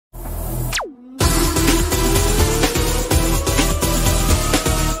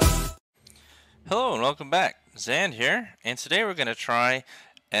welcome back. Zan here, and today we're going to try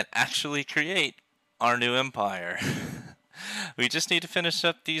and actually create our new empire. We just need to finish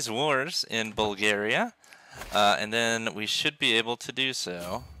up these wars in Bulgaria, and then we should be able to do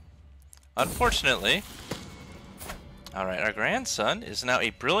so. Unfortunately, alright, our grandson is now a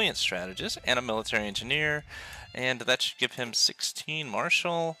brilliant strategist and a military engineer, and that should give him 16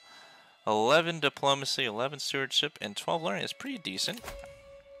 martial, 11 diplomacy, 11 stewardship, and 12 learning. It's pretty decent.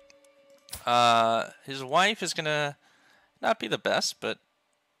 His wife is gonna not be the best, but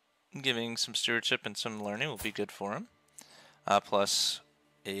giving some stewardship and some learning will be good for him. Plus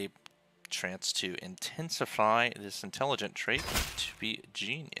a chance to intensify this intelligent trait to be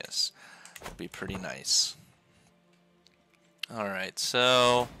genius. Will be pretty nice. Alright,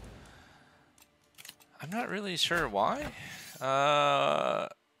 so I'm not really sure why. I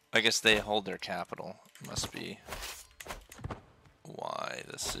guess they hold their capital. Must be why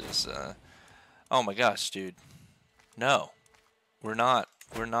this is oh my gosh, dude. No. We're not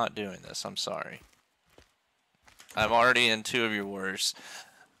doing this. I'm sorry. I'm already in 2 of your wars.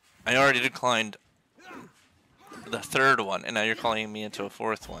 I already declined the 3rd one, and now you're calling me into a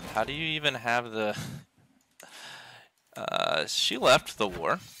 4th one. How do you even have the she left the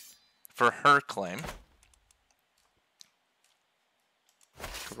war for her claim.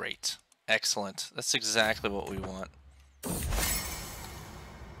 Great. Excellent. That's exactly what we want.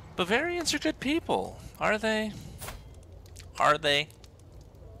 Bavarians are good people, are they? Are they?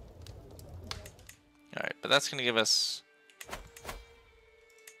 Alright, but that's going to give us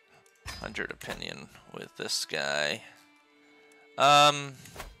 100 opinion with this guy. Guess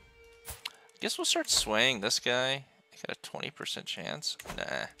we'll start swaying this guy. I got a 20% chance.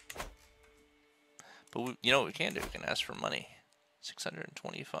 Nah. But you know what we can do? We can ask for money.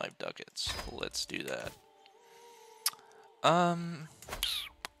 625 ducats. Let's do that.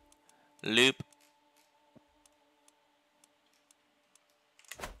 Loop.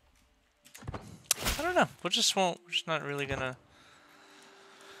 I don't know. We're just not really gonna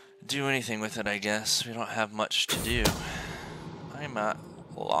do anything with it, I guess. We don't have much to do. I'm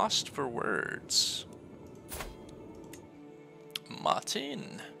lost for words.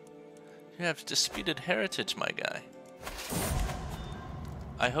 Martin, you have disputed heritage, my guy.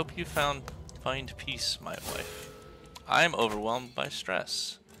 I hope you find peace, my wife. I'm overwhelmed by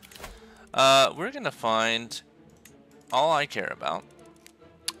stress. We're gonna find all I care about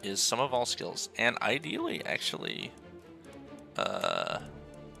is some of all skills, and ideally, actually,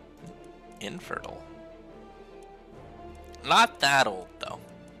 infertile. Not that old, though.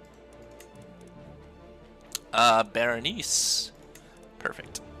 Berenice.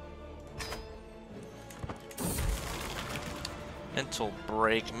 Perfect. Mental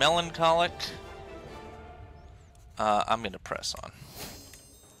break. Melancholic. I'm gonna press on.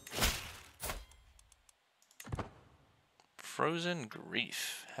 Frozen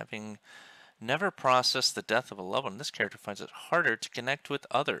grief. Having never processed the death of a loved one, this character finds it harder to connect with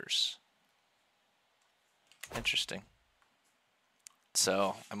others. Interesting.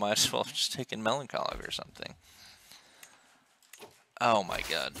 So, I might as well have just taken melancholic or something. Oh my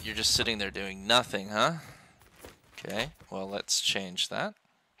god, you're just sitting there doing nothing, huh? Okay, well, let's change that.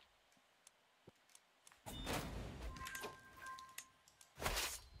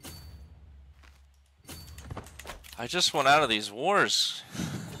 I just went out of these wars.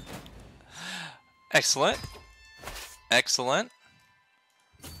 Excellent. Excellent.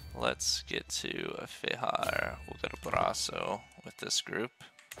 Let's get to Fejar. We'll go to Brasso with this group.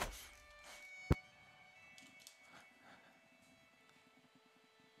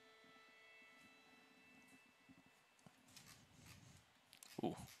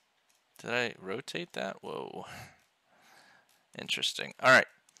 Ooh. Did I rotate that? Whoa. Interesting. Alright.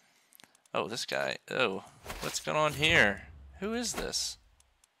 Oh, this guy. Oh, what's going on here? Who is this?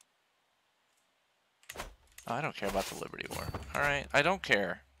 Oh, I don't care about the Liberty War. Alright, I don't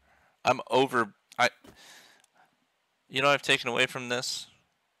care. I'm over... You know what I've taken away from this?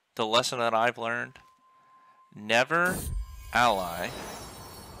 The lesson that I've learned? Never ally.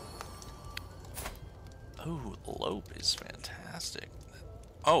 Oh, Lope is fantastic.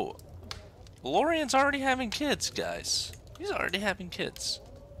 Oh, Llorian's already having kids, guys. He's already having kids.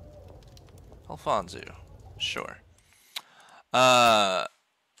 Alfonso, sure.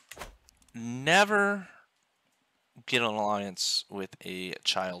 Never get an alliance with a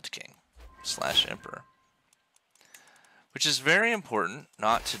child king / emperor, which is very important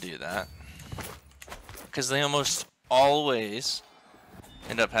not to do that, because they almost always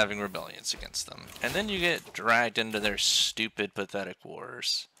end up having rebellions against them, and then you get dragged into their stupid, pathetic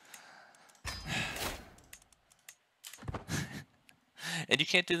wars. And you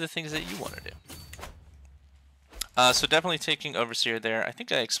can't do the things that you want to do. So definitely taking Overseer there. I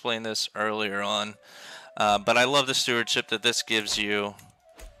think I explained this earlier on, but I love the stewardship that this gives you.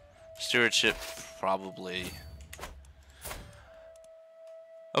 Stewardship, probably.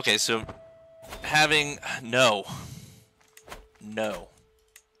 Okay, so having... No. No.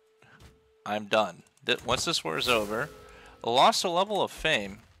 I'm done. Once this war is over, lost a level of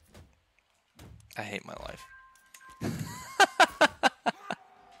fame. I hate my life.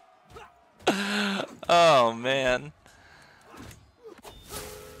 Oh, man.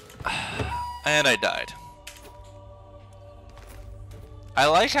 And I died. I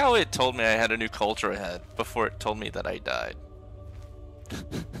like how it told me I had a new culture ahead before it told me that I died.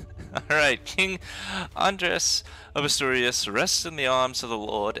 Alright, King Andres of Asturias rests in the arms of the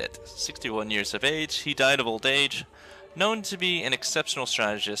Lord at 61 years of age. He died of old age. Known to be an exceptional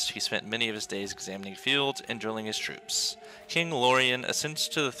strategist, he spent many of his days examining fields and drilling his troops. King Llorian ascends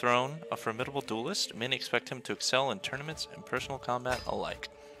to the throne, a formidable duelist. Many expect him to excel in tournaments and personal combat alike.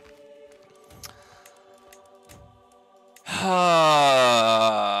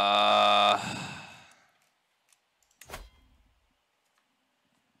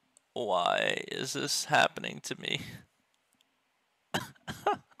 Why is this happening to me?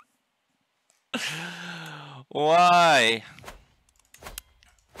 Why?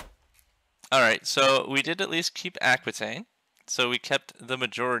 Alright, so we did at least keep Aquitaine. So we kept the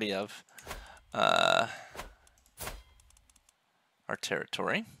majority of our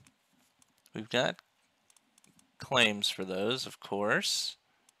territory. We've got claims for those, of course.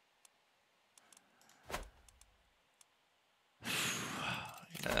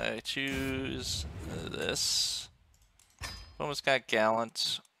 I choose this. Almost got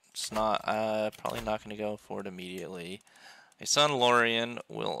Gallant. It's not, probably not going to go for it immediately. My son Llorian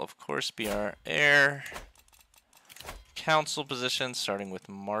will, of course, be our heir. Council position, starting with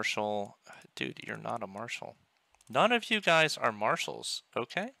Marshal. Dude, you're not a Marshal. None of you guys are Marshals,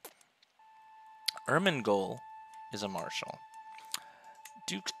 okay? Ermengol is a Marshal.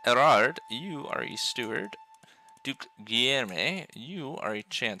 Duke Erard, you are a Steward. Duke Guillerme, you are a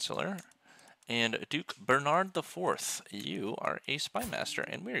Chancellor. And Duke Bernard IV, you are a Spymaster.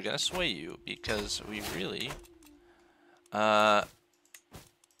 And we're going to sway you because we really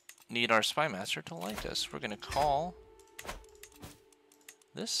need our Spymaster to like us. We're going to call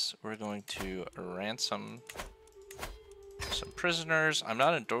this. We're going to ransom some prisoners. I'm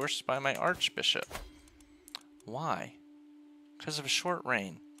not endorsed by my Archbishop. Why? Because of a short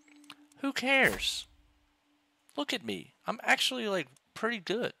reign. Who cares? Look at me. I'm actually, like, pretty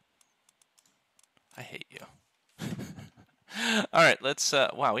good. I hate you. Alright, let's,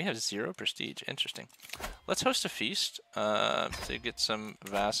 wow, we have 0 prestige. Interesting. Let's host a feast, to get some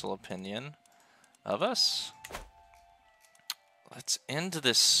vassal opinion of us. Let's end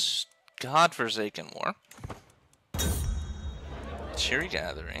this godforsaken war. Cheery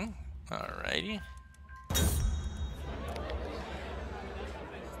gathering. Alrighty.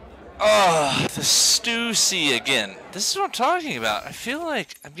 Oh, the stew sea again. This is what I'm talking about. I feel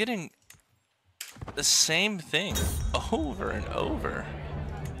like I'm getting the same thing over and over.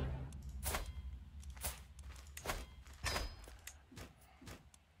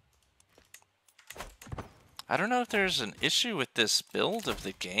 I don't know if there's an issue with this build of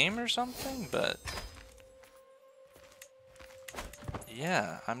the game or something, but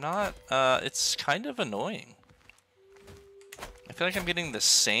yeah, I'm not, it's kind of annoying. I feel like I'm getting the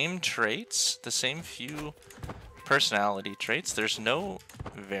same traits, the same few personality traits. There's no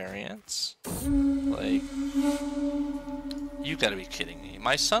variance. Like, you gotta be kidding me.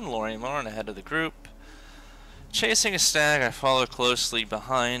 My son Llorian ahead of the group. Chasing a stag, I follow closely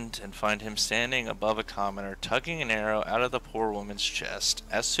behind and find him standing above a commoner, tugging an arrow out of the poor woman's chest.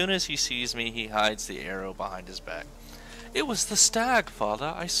 As soon as he sees me, he hides the arrow behind his back. It was the stag,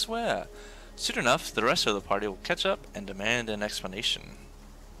 father, I swear. Soon enough, the rest of the party will catch up and demand an explanation.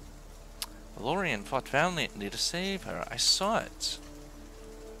 Llorian fought valiantly to save her. I saw it.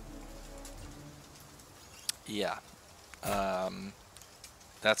 Yeah.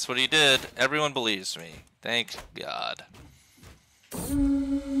 That's what he did. Everyone believes me. Thank God.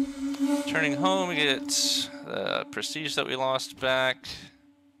 Turning home, we get the prestige that we lost back.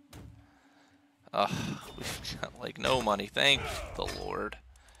 We've got, like, no money. Thank the Lord.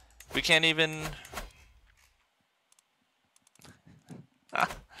 We can't even...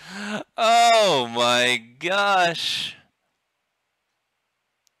 Oh my gosh.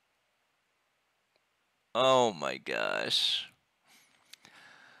 Oh my gosh.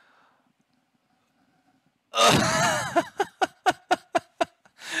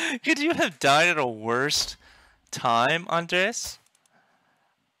 Could you have died at a worse time, Andres?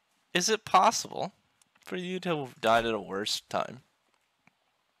 Is it possible for you to have died at a worse time.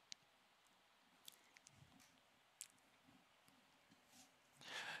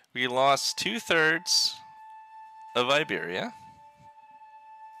 We lost 2/3 of Iberia.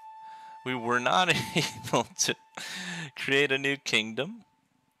 We were not able to create a new kingdom.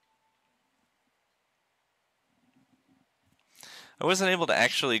 I wasn't able to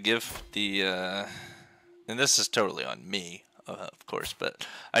actually give the, and this is totally on me, of course, but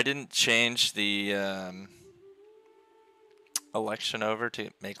I didn't change the election over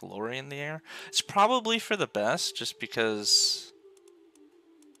to make Llorian the heir. It's probably for the best, just because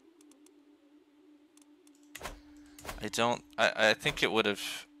I think it would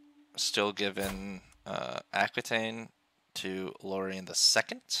have still given Aquitaine to Llorian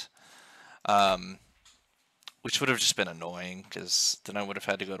II, which would have just been annoying, because then I would have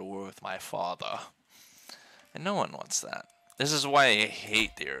had to go to war with my father. And no one wants that. This is why I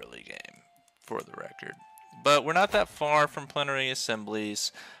hate the early game, for the record. But we're not that far from plenary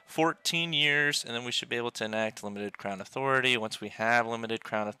assemblies. 14 years, and then we should be able to enact limited crown authority. Once we have limited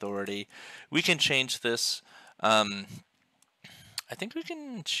crown authority, we can change this. I think we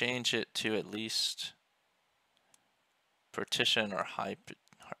can change it to at least partition or high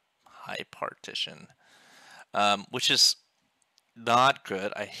partition, which is not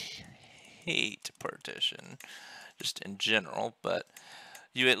good. I hate partition, just in general, but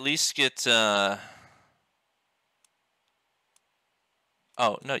you at least get, oh,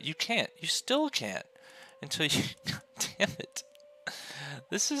 no, you can't. You still can't until you, God damn it.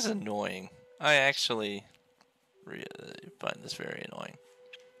 This is annoying. I actually really find this very annoying.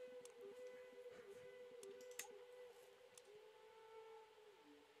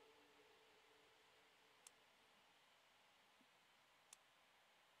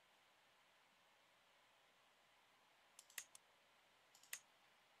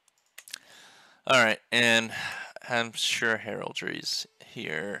 Alright, and I'm sure heraldry's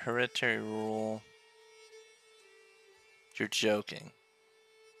here. Hereditary rule. You're joking.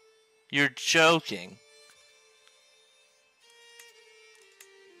 You're joking.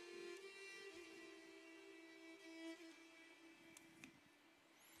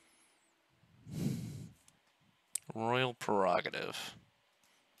 Royal prerogative.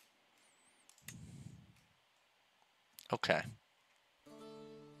 Okay.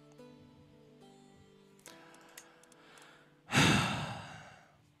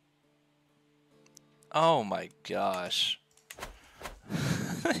 Oh my gosh.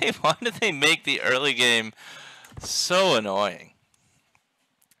 Why did they make the early game so annoying?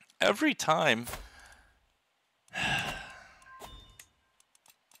 Every time.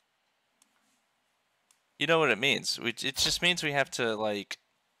 You know what it means. It just means we have to, like,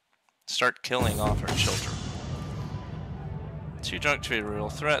 start killing off our children. Too drunk to be a real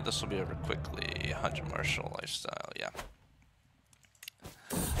threat. This will be over quickly. 100 martial lifestyle, yeah.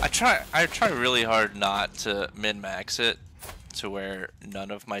 I try really hard not to min-max it to where none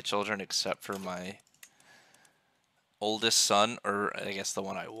of my children except for my oldest son, or I guess the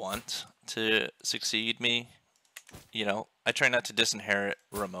one I want to succeed me, you know, I try not to disinherit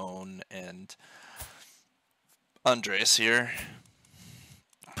Ramon and Andres here.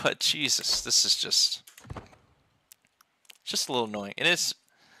 But Jesus, this is just a little annoying. And it's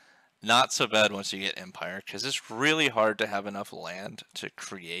not so bad once you get Empire, because it's really hard to have enough land to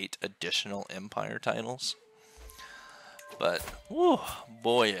create additional Empire titles. But, whew,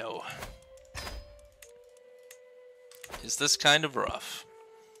 boyo. Is this kind of rough?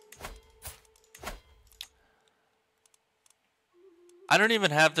 I don't even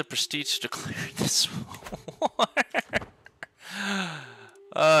have the prestige to declare this war.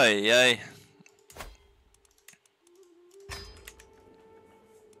 Ay, ay.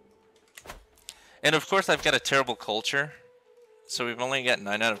 And of course I've got a terrible culture. So we've only got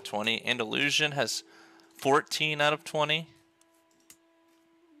 9 out of 20. Andalusian has 14 out of 20.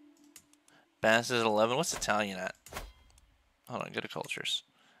 Basque is at 11. What's Italian at? Hold on, go to cultures.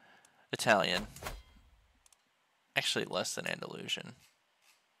 Italian. Actually less than Andalusian.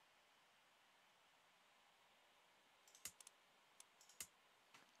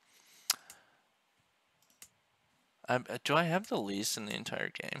 Do I have the least in the entire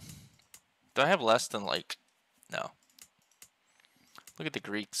game? Do I have less than, like... No. Look at the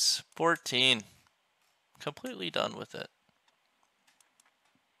Greeks. 14. Completely done with it.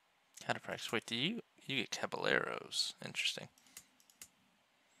 How to practice. Wait, do you get caballeros? Interesting.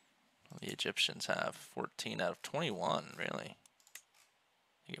 Well, the Egyptians have 14 out of 21, really.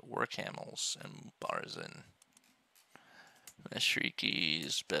 You get war camels and Barzan.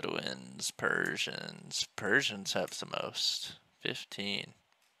 Mashrikis, Bedouins, Persians. Persians have the most. 15.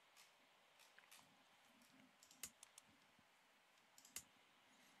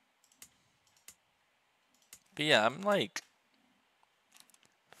 But yeah, I'm like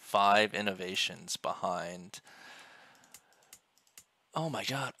 5 innovations behind. Oh my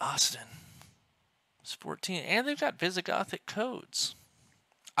god, Austin. It's 14. And they've got Visigothic codes.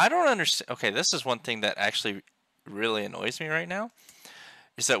 I don't understand. Okay, this is one thing that actually really annoys me right now.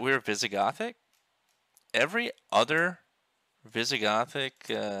 Is that we're Visigothic. Every other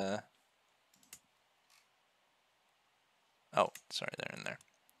Visigothic... oh, sorry, they're in there.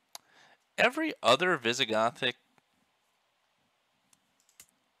 Every other Visigothic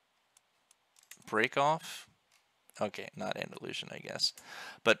break-off... Okay, not Andalusian, I guess.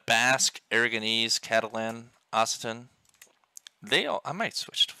 But Basque, Aragonese, Catalan, Occitan, they all... I might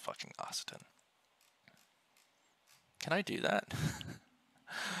switch to fucking Occitan. Can I do that?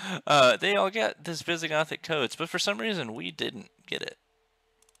 They all get this Visigothic codes, but for some reason we didn't get it.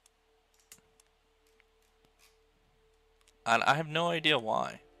 And I have no idea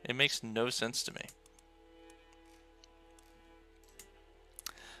why. It makes no sense to me.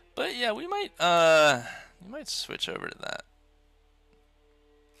 But yeah, we might you might switch over to that.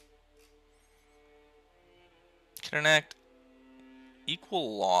 Can enact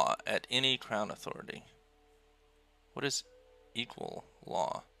equal law at any crown authority. What is equal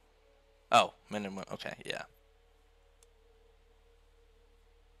law? Oh, minimum. Okay, yeah.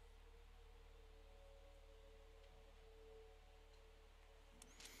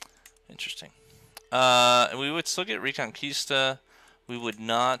 Interesting. We would still get Reconquista. We would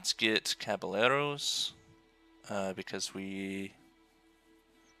not get Caballeros because we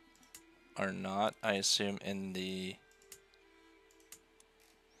are not, I assume, in the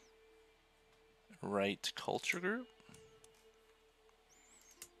right culture group.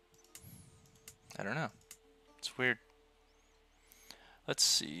 I don't know. It's weird. Let's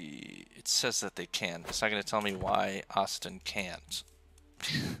see. It says that they can. It's not going to tell me why Austin can't.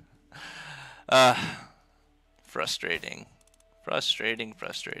 Frustrating. Frustrating,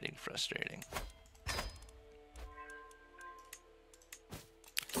 frustrating, frustrating.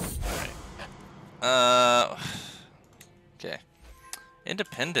 Alright. Okay.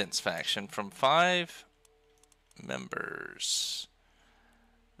 Independence faction from 5 members.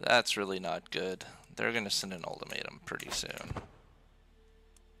 That's really not good. They're going to send an ultimatum pretty soon.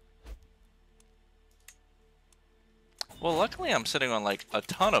 Well, luckily I'm sitting on like a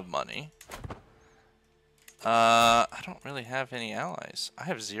ton of money. I don't really have any allies. I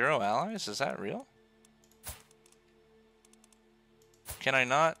have 0 allies? Is that real? Can I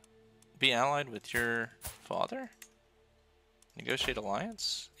not be allied with your father? Negotiate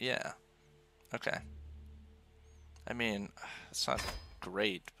alliance? Yeah. Okay. I mean, it's not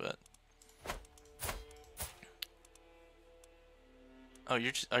great, but... Oh,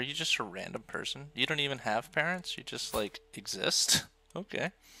 are you just a random person? You don't even have parents? You just, like, exist?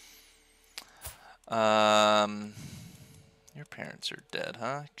 Okay. Your parents are dead,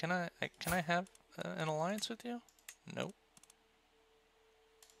 huh? Can I have an alliance with you? Nope.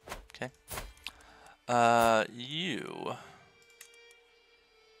 Okay. You...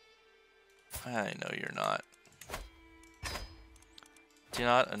 I know you're not. Do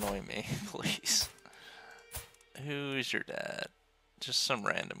not annoy me, please. Who's your dad? Just some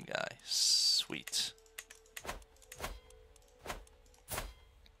random guy. Sweet.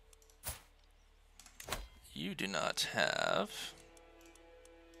 You do not have...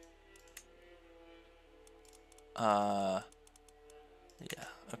 yeah,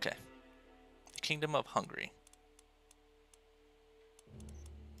 okay. Kingdom of Hungary.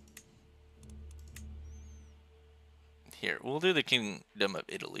 Here, we'll do the Kingdom of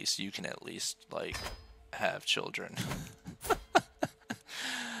Italy so you can at least, like, have children.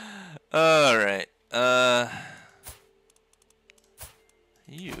 Alright,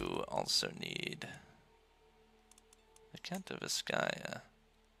 you also need the Count of Vizcaya.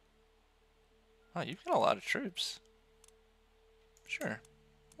 Oh, you've got a lot of troops. Sure.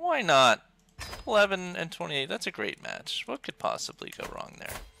 Why not? 11 and 28, that's a great match. What could possibly go wrong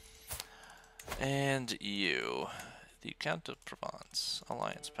there? And you, the Count of Provence,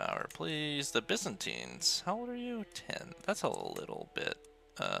 alliance power, please. The Byzantines, how old are you? 10. That's a little bit,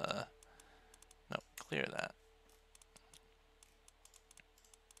 no, clear that.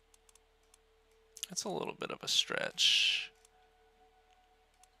 That's a little bit of a stretch.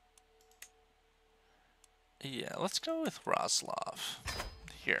 Yeah, let's go with Roslav.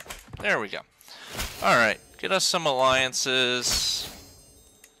 Here, there we go. Alright, get us some alliances.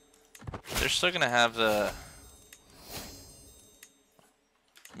 They're still gonna have the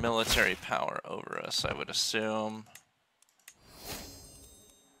military power over us, I would assume.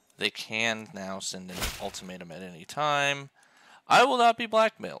 They can now send an ultimatum at any time. I will not be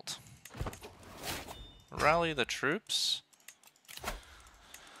blackmailed. Rally the troops.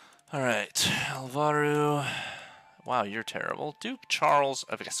 Alright, Alvaro. Wow, you're terrible. Duke Charles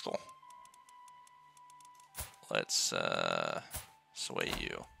of Escal. Let's sway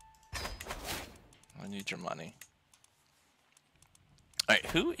you. I need your money. Alright,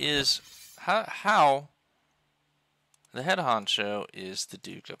 who is... How... The head honcho is the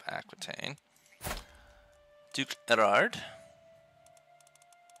Duke of Aquitaine. Duke Erard.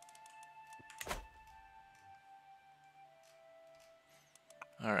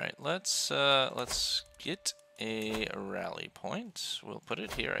 Alright, let's get a rally point. We'll put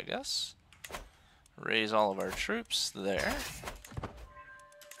it here, I guess. Raise all of our troops there.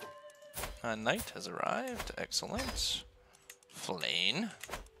 A knight has arrived. Excellent. Flane.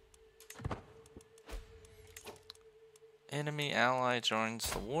 Enemy ally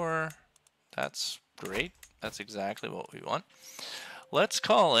joins the war. That's great. That's exactly what we want. Let's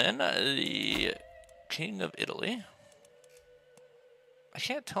call in the King of Italy. I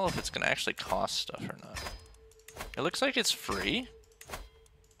can't tell if it's going to actually cost stuff or not. It looks like it's free.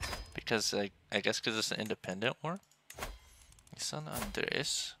 Because, I guess because it's an independent war. My son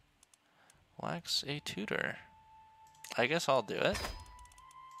Andres lacks a tutor. I guess I'll do it.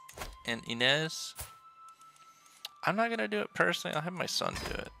 And Inez... I'm not going to do it personally. I'll have my son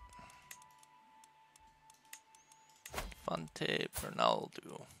do it. Fonte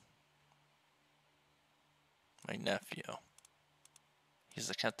Bernaldo. My nephew. He's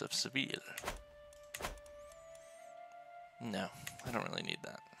the Count of Seville. No, I don't really need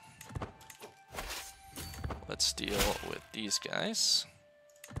that. Let's deal with these guys.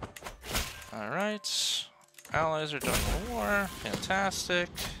 Alright. Allies are doing the war. Fantastic.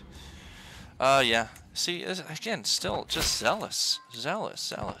 Yeah. See, again, still just zealous.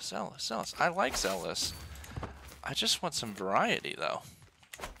 Zealous. I like zealous. I just want some variety, though.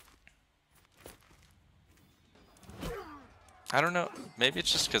 I don't know. Maybe it's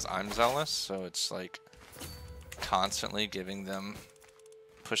just because I'm zealous, so it's like constantly giving them,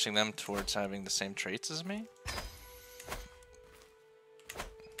 pushing them towards having the same traits as me.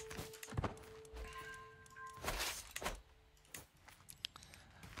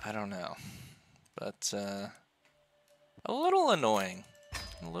 I don't know. But, a little annoying.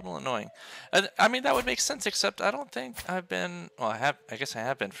 A little annoying. I mean, that would make sense, except I don't think I've been... Well, I guess I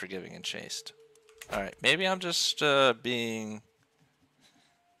have been forgiving and chaste. Alright, maybe I'm just, being...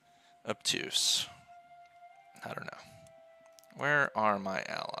 obtuse. I don't know. Where are my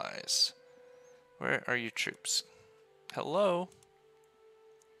allies? Where are you troops? Hello?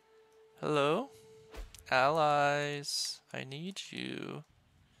 Hello? Allies, I need you.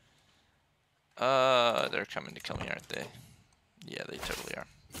 They're coming to kill me, aren't they? Yeah, they totally are.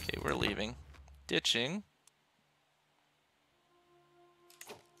 Okay, we're leaving. Ditching.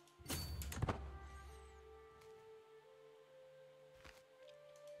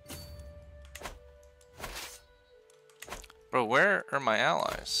 Bro, where are my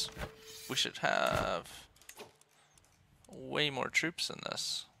allies? We should have way more troops in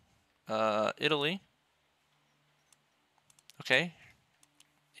this. Italy. Okay.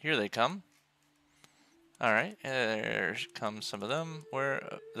 Here they come. Alright, there come some of them.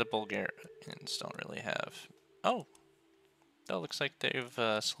 Where the Bulgarians don't really have... Oh! That looks like they've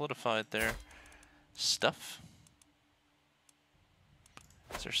solidified their stuff.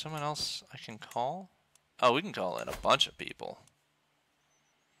 Is there someone else I can call? Oh, we can call in a bunch of people.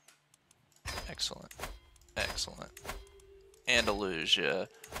 Excellent. Excellent. Andalusia.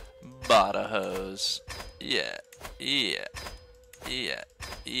 Badajoz. Yeah.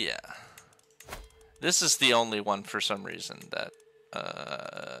 This is the only one for some reason that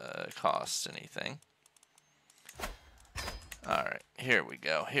costs anything. Alright, here we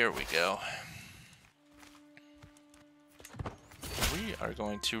go. We are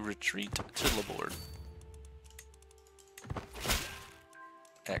going to retreat to Laborde.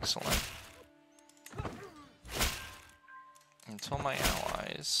 Excellent. Until my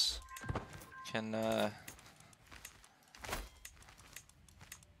allies can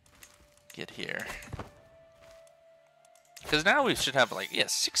get here. Because now we should have, like, yeah,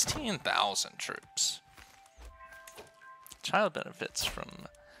 16,000 troops. Child benefits from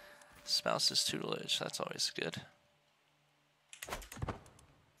spouse's tutelage. That's always good.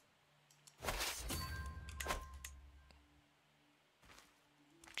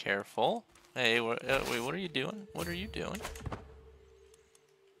 Careful. Hey, wait, what are you doing? What are you doing?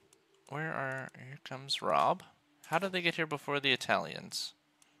 Here comes Rob. How did they get here before the Italians?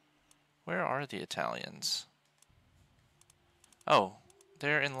 Where are the Italians? Oh,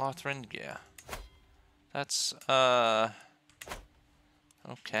 they're in Lothringia. That's,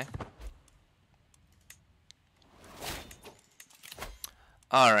 okay.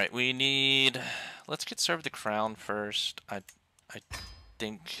 Alright, we need... Let's get started with the crown first. I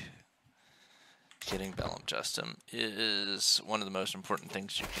think getting Bellum Justum is one of the most important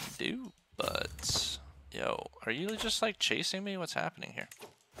things you can do, but... Yo, are you just like chasing me? What's happening here?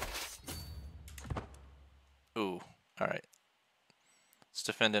 Ooh, alright. Let's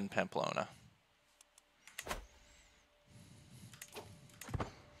defend in Pamplona.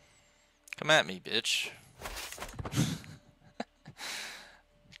 Come at me, bitch.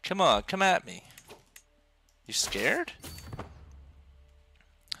 Come on, come at me. You scared?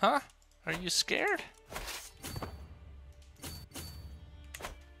 Huh? Are you scared?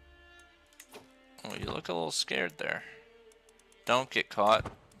 Oh, you look a little scared there. Don't get caught,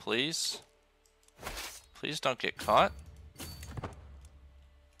 please. Please don't get caught.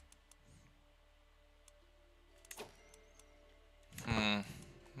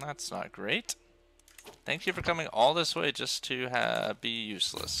 That's not great. Thank you for coming all this way just to be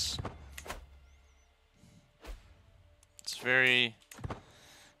useless. It's very,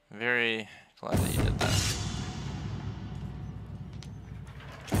 very glad that you did that.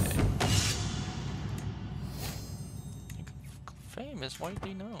 Okay. Fame is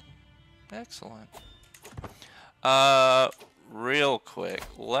widely known. Excellent. Real quick,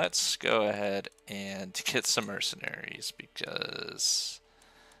 let's go ahead and get some mercenaries because,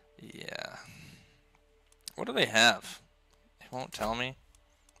 yeah. What do they have? It won't tell me.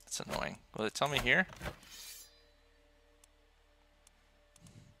 That's annoying. Will it tell me here?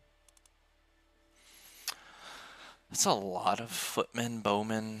 That's a lot of footmen,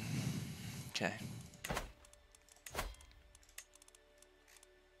 bowmen. Okay.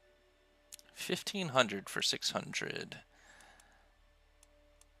 1,500 for 600.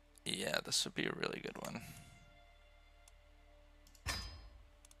 Yeah, this would be a really good one.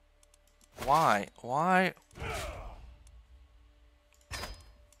 Why? Why?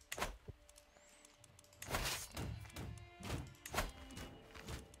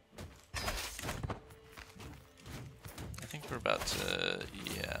 I think we're about to,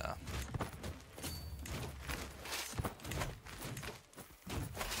 yeah.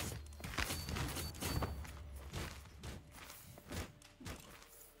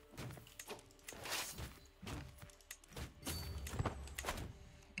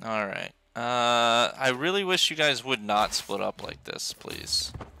 Alright. I really wish you guys would not split up like this,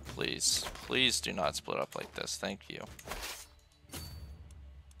 please. Please. Please do not split up like this. Thank you.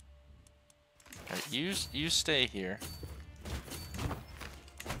 Alright, you stay here.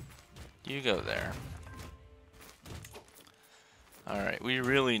 You go there. Alright, we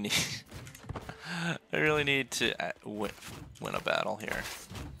really need... I really need to win a battle here.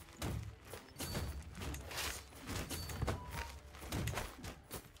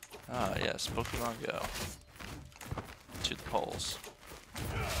 Ah, yes, Pokemon Go. To the polls.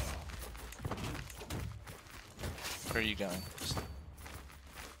 Where are you going?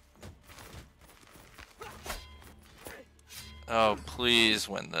 Oh, please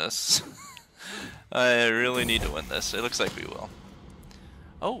win this. I really need to win this. It looks like we will.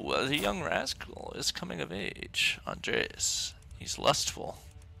 Oh, the young rascal is coming of age. Andres. He's lustful.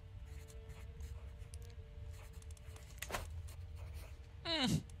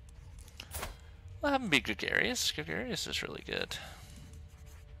 We'll have him be gregarious. Gregarious is really good.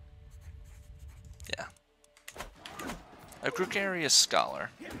 Yeah. A gregarious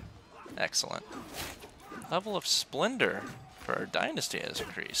scholar. Excellent. Level of splendor for our dynasty has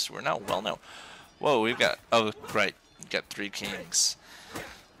increased. We're now well known. Whoa, we've got... Oh, right. We've got 3 kings.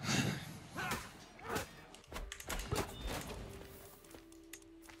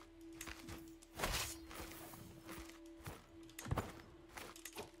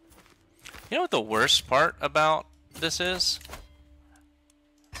 You know what the worst part about this is?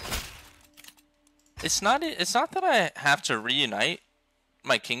 It's not that I have to reunite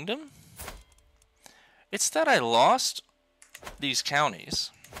my kingdom. It's that I lost these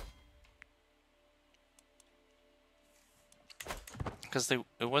counties. Because it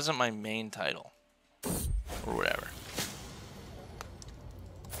wasn't my main title. Or whatever.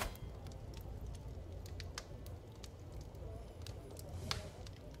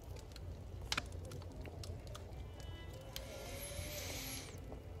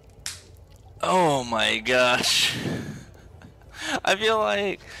 Oh my gosh. I feel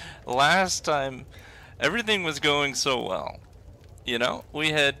like last time everything was going so well. You know,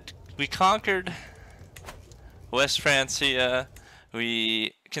 we conquered West Francia,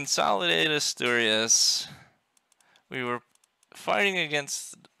 we consolidated Asturias, we were fighting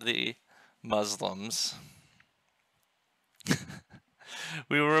against the Muslims.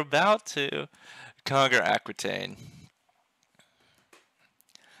 We were about to conquer Aquitaine.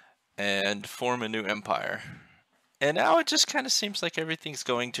 and form a new empire. And now it just kind of seems like everything's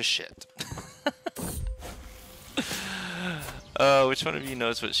going to shit. Which one of you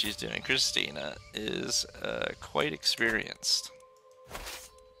knows what she's doing? Christina is quite experienced.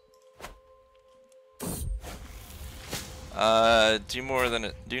 Do no more than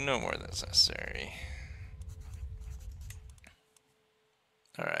is necessary.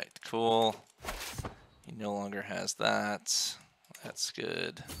 Alright, cool. He no longer has that. That's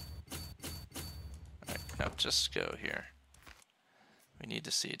good. Alright, now just go here. We need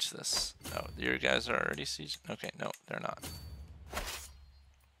to siege this. Oh, your guys are already sieged? Okay, no, they're not.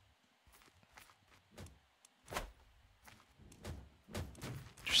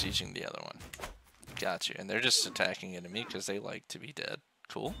 You're sieging the other one. Got you. And they're just attacking enemy because they like to be dead.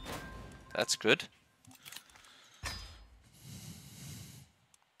 Cool. That's good.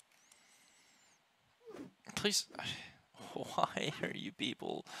 Please. Why are you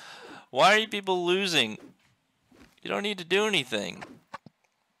people? Why are you people losing? You don't need to do anything.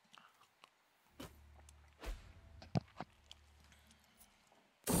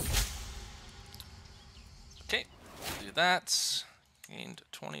 Okay, do that. Gained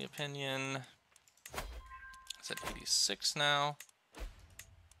 20 opinion. It's at 86 now.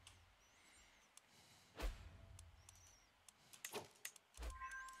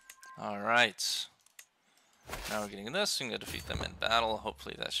 Alright. Now we're getting this. We can defeat them in battle.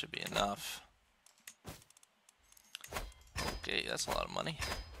 Hopefully that should be enough. Okay, that's a lot of money.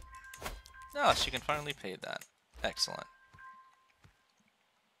 Oh, she can finally pay that. Excellent.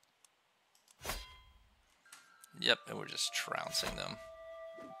 Yep, and we're just trouncing them.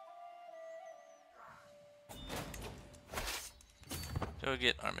 Go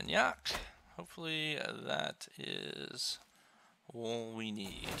get Armagnac. Hopefully that is all we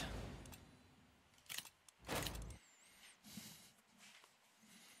need.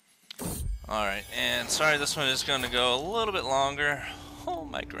 Alright, and sorry this one is going to go a little bit longer. Oh,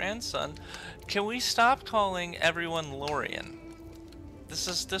 my grandson. Can we stop calling everyone Llorian?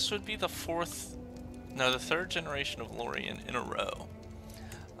 This would be the third generation of Llorian in a row.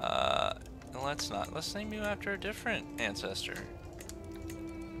 Let's not. Let's name you after a different ancestor.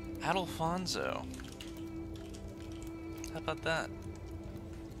 Adolfonso. How about that?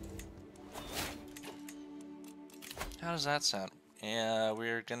 How does that sound? Yeah,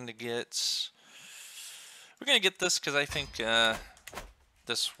 we're gonna get this because I think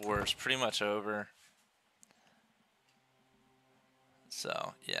this war is pretty much over.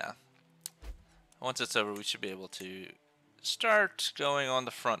 So yeah, once it's over, we should be able to start going on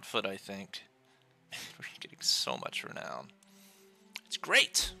the front foot. I think we're getting so much renown. It's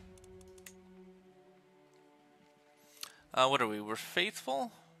great. What are we? We're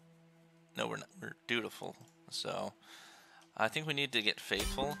faithful? No, we're not. We're dutiful. So I think we need to get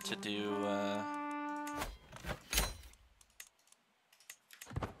faithful to do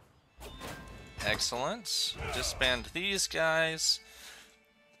excellent. Disband these guys.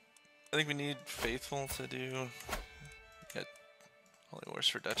 I think we need faithful to do holy wars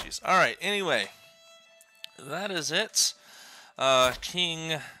for duchies. Alright, anyway. That is it.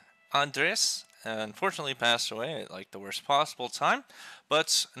 King Andres unfortunately passed away at like the worst possible time.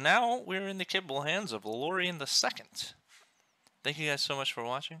 But now we're in the capable hands of Llorian II. Thank you guys so much for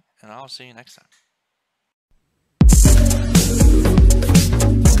watching, and I'll see you next time.